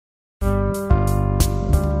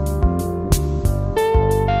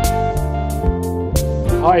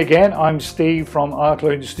Hi again, I'm Steve from Art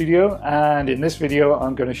Learning Studio, and in this video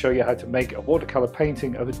I'm going to show you how to make a watercolor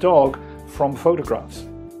painting of a dog from photographs.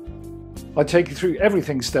 I'll take you through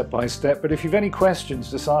everything step by step, but if you've any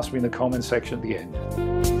questions, just ask me in the comment section at the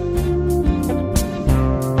end.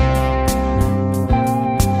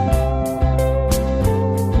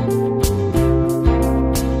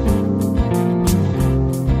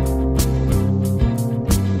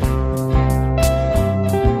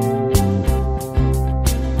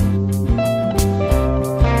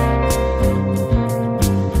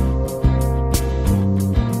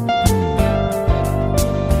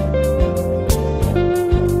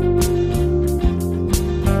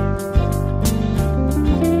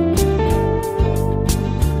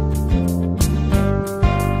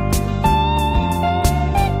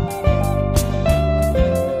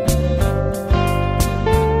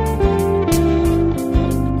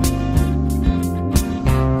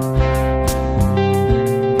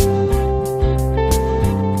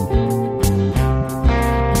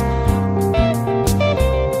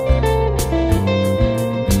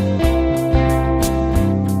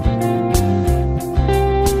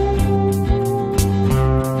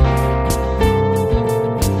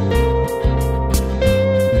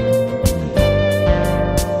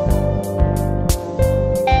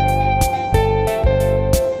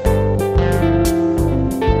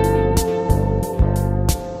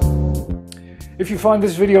 If you find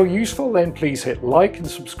this video useful, then please hit like and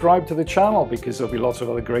subscribe to the channel because there'll be lots of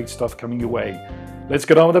other great stuff coming your way. Let's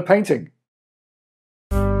get on with the painting.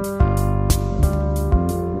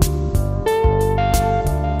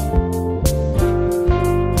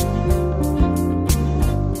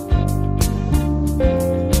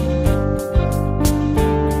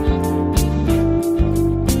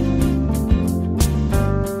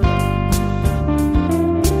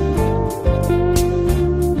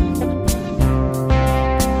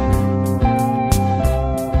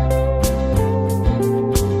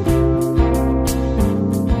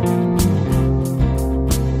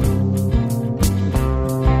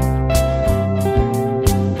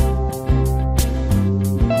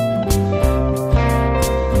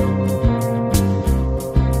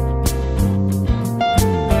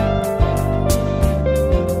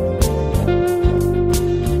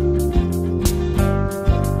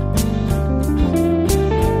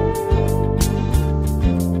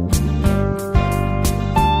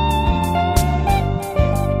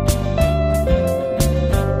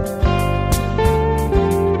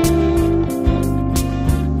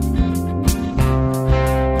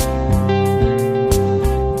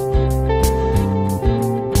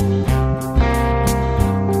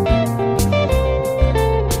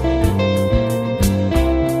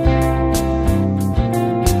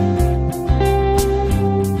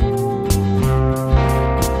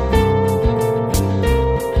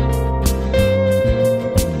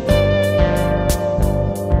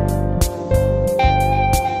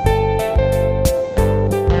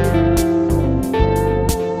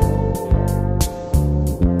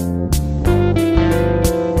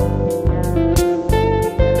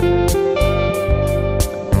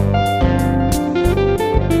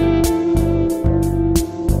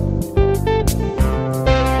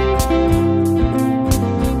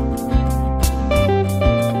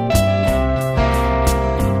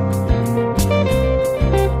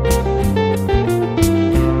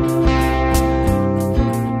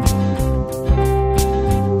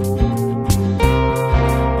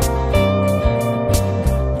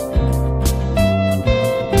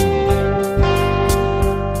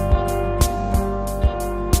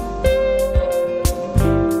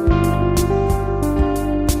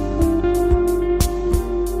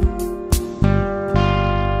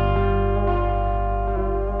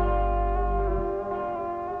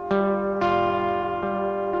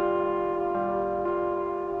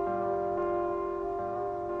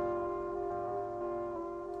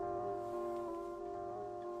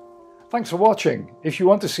 Thanks for watching. If you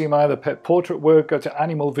want to see my other pet portrait work, go to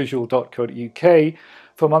animalvisual.co.uk.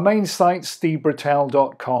 For my main site,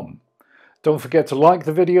 stevebrattel.com. Don't forget to like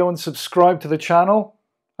the video and subscribe to the channel,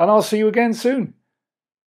 and I'll see you again soon.